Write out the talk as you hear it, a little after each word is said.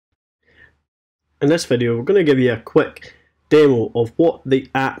In this video, we're going to give you a quick demo of what the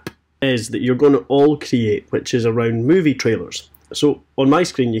app is that you're going to all create, which is around movie trailers. So on my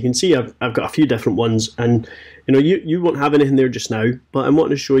screen, you can see I've got a few different ones, and you won't have anything there just now, but I'm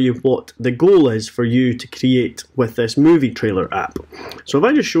wanting to show you what the goal is for you to create with this movie trailer app. So if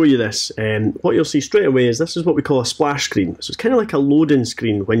I just show you this, what you'll see straight away is this is what we call a splash screen. So it's kind of like a loading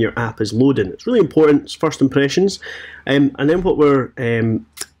screen when your app is loading. It's really important, it's first impressions, and then what we're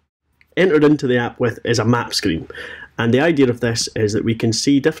entered into the app with is a map screen. And the idea of this is that we can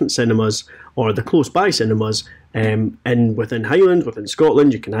see different cinemas, or the close by cinemas, within Highland, within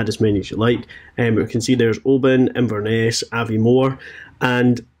Scotland. You can add as many as you like. We can see there's Oban, Inverness, Aviemore,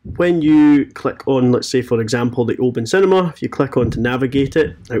 and when you click on, let's say for example, the Oban cinema, if you click on to navigate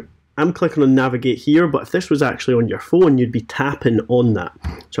it, now I'm clicking on navigate here, but if this was actually on your phone, you'd be tapping on that.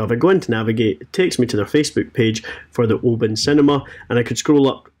 So if I go into navigate, it takes me to their Facebook page for the Oban cinema, and I could scroll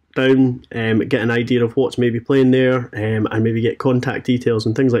up down, get an idea of what's maybe playing there, and maybe get contact details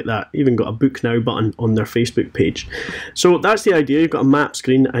and things like that. Even got a book now button on their Facebook page. So that's the idea. You've got a map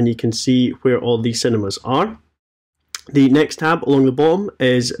screen and you can see where all these cinemas are. The next tab along the bottom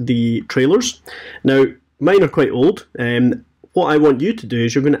is the trailers. Now mine are quite old. What I want you to do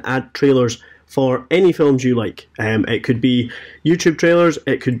is you're going to add trailers for any films you like. It could be YouTube trailers,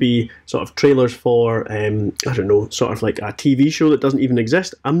 it could be sort of trailers for, I don't know, sort of like a TV show that doesn't even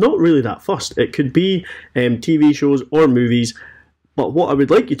exist. I'm not really that fussed. It could be TV shows or movies, but what I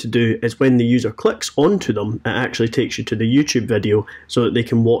would like you to do is when the user clicks onto them, it actually takes you to the YouTube video so that they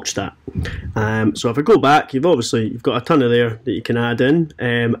can watch that. So if I go back, you've got a ton of there that you can add in,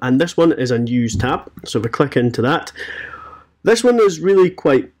 and this one is a news tab. So if I click into that, this one is really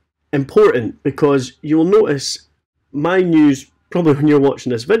quite important because you'll notice my news, probably when you're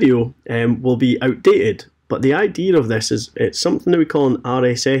watching this video, will be outdated. But the idea of this is it's something that we call an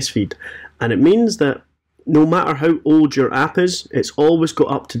RSS feed, and it means that no matter how old your app is, it's always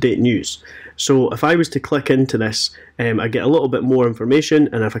got up-to-date news. So if I was to click into this, I get a little bit more information,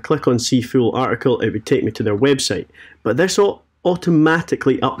 and if I click on see full article, it would take me to their website. But this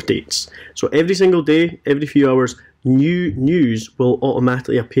automatically updates. So every single day, every few hours, new news will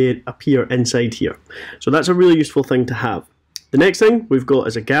automatically appear inside here. So that's a really useful thing to have. The next thing we've got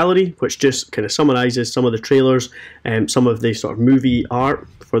is a gallery, which just kind of summarizes some of the trailers, some of the sort of movie art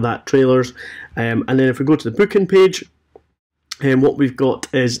for that trailers. And then if we go to the booking page, what we've got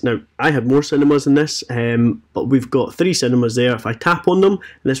is, now I had more cinemas than this, but we've got 3 cinemas there. If I tap on them,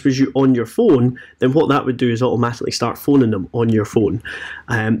 and this was you on your phone, then what that would do is automatically start phoning them on your phone.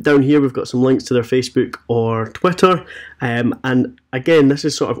 Down here we've got some links to their Facebook or Twitter, and again this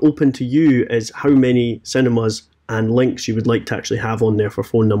is sort of open to you as how many cinemas and links you would like to actually have on there for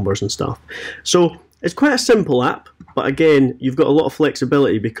phone numbers and stuff. So it's quite a simple app, but again, you've got a lot of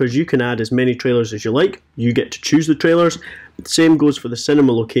flexibility because you can add as many trailers as you like. You get to choose the trailers. The same goes for the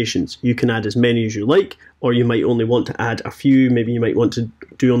cinema locations. You can add as many as you like, or you might only want to add a few. Maybe you might want to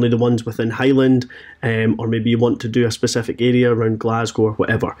do only the ones within Highland, or maybe you want to do a specific area around Glasgow or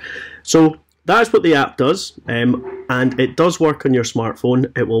whatever. So that's what the app does, and it does work on your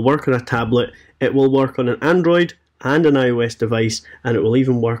smartphone. It will work on a tablet. It will work on an Android and an iOS device, and it will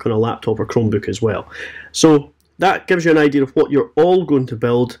even work on a laptop or Chromebook as well. So that gives you an idea of what you're all going to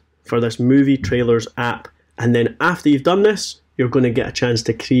build for this movie trailers app, and then after you've done this, you're going to get a chance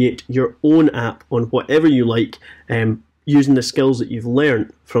to create your own app on whatever you like, using the skills that you've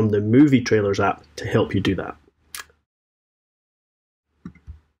learned from the movie trailers app to help you do that.